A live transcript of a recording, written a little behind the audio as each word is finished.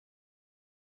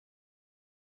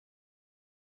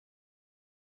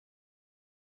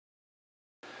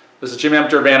This is Jim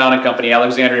Emter, Van Ahn Company,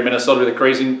 Alexandria, Minnesota, with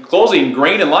the closing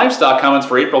grain and livestock comments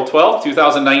for April 12,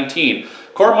 2019.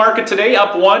 Corn market today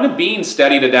up 1, beans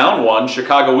steady to down 1,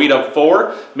 Chicago wheat up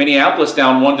 4, Minneapolis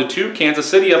down 1 to 2, Kansas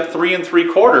City up 3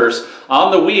 3/4.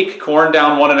 On the week, corn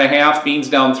down 1 1/2, beans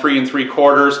down 3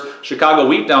 3/4, Chicago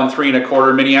wheat down 3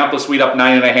 1/4, Minneapolis wheat up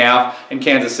 9 1/2, and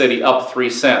Kansas City up 3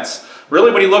 cents.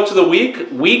 Really, when you look to the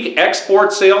week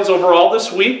export sales overall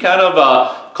this week kind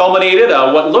of culminated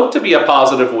what looked to be a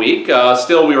positive week.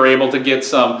 Still, we were able to get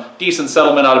some decent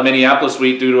settlement out of Minneapolis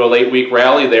wheat due to a late week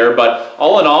rally there. But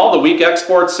all in all, the week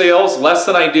export sales, less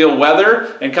than ideal weather,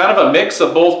 and kind of a mix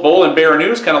of both bull and bear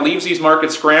news kind of leaves these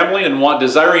markets scrambling and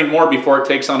desiring more before it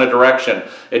takes on a direction.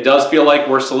 It does feel like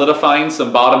we're solidifying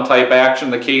some bottom type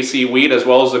action, the KC wheat as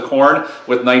well as the corn,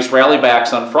 with nice rally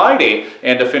backs on Friday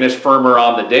and to finish firmer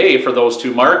on the day for those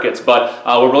two markets. But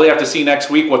we'll really have to see next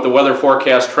week what the weather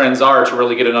forecast trends are to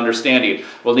really get an understanding.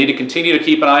 We'll need to continue to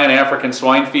keep an eye on African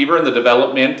swine fever and the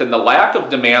development and the lack of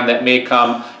demand that may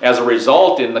come as a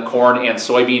result in the corn and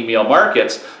soybean meal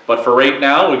markets. But for right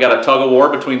now, we got a tug of war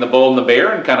between the bull and the bear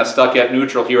and kind of stuck at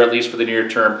neutral here, at least for the near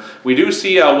term. We do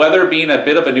see weather being a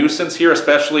bit of a nuisance here,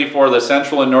 especially for the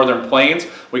central and northern plains.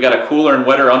 We got a cooler and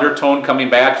wetter undertone coming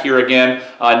back here again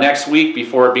next week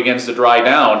before it begins to dry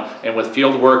down. And with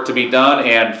field work to be done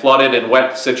and flooded and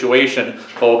wet situation,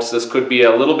 folks, this could be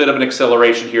a little bit of an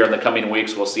acceleration here in the coming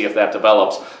weeks. We'll see if that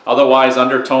develops. Otherwise,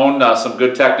 undertone, some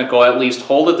good technical at least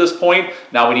hold at this point.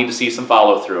 Now we need to see some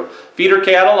follow through. Feeder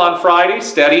cattle on Friday,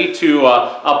 steady to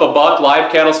up a buck.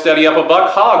 Live cattle steady up a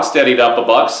buck. Hogs steadied up a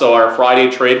buck. So our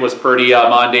Friday trade was pretty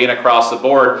mundane across the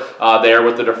board there,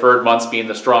 with the deferred months being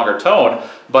the stronger tone.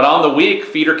 But on the week,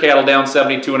 feeder cattle down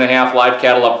 72.5, live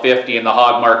cattle up 50, and the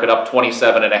hog market up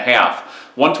 27.5.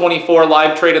 124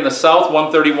 live trade in the south,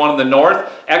 131 in the north.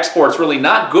 Exports really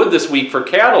not good this week for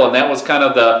cattle, and that was kind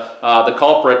of the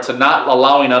culprit to not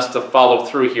allowing us to follow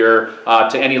through here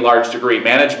to any large degree.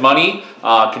 Managed money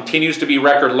continues to be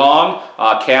record long,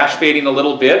 cash fading a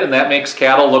little bit, and that makes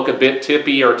cattle look a bit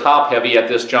tippy or top heavy at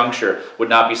this juncture. Would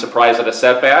not be surprised at a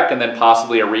setback and then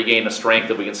possibly a regain of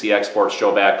strength if we can see exports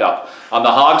show back up. On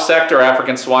the hog sector,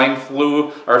 African swine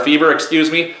fever,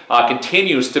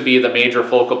 continues to be the major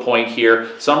focal point here.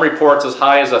 Some reports as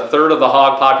high as a third of the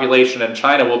hog population in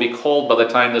China will be cold by the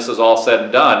time this is all said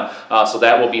and done. So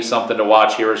that will be something to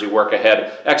watch here as we work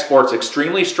ahead. Exports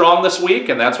extremely strong this week,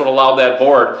 and that's what allowed that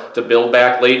board to build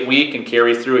back late week and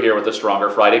carry through here with a stronger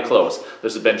Friday close.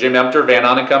 This has been Jim Emter, Van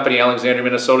Ahn Company, Alexandria,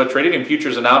 Minnesota. Trading in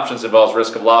futures and options involves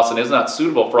risk of loss and is not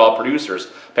suitable for all producers.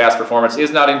 Past performance is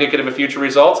not indicative of future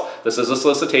results. This is a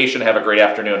solicitation. Have a great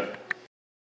afternoon.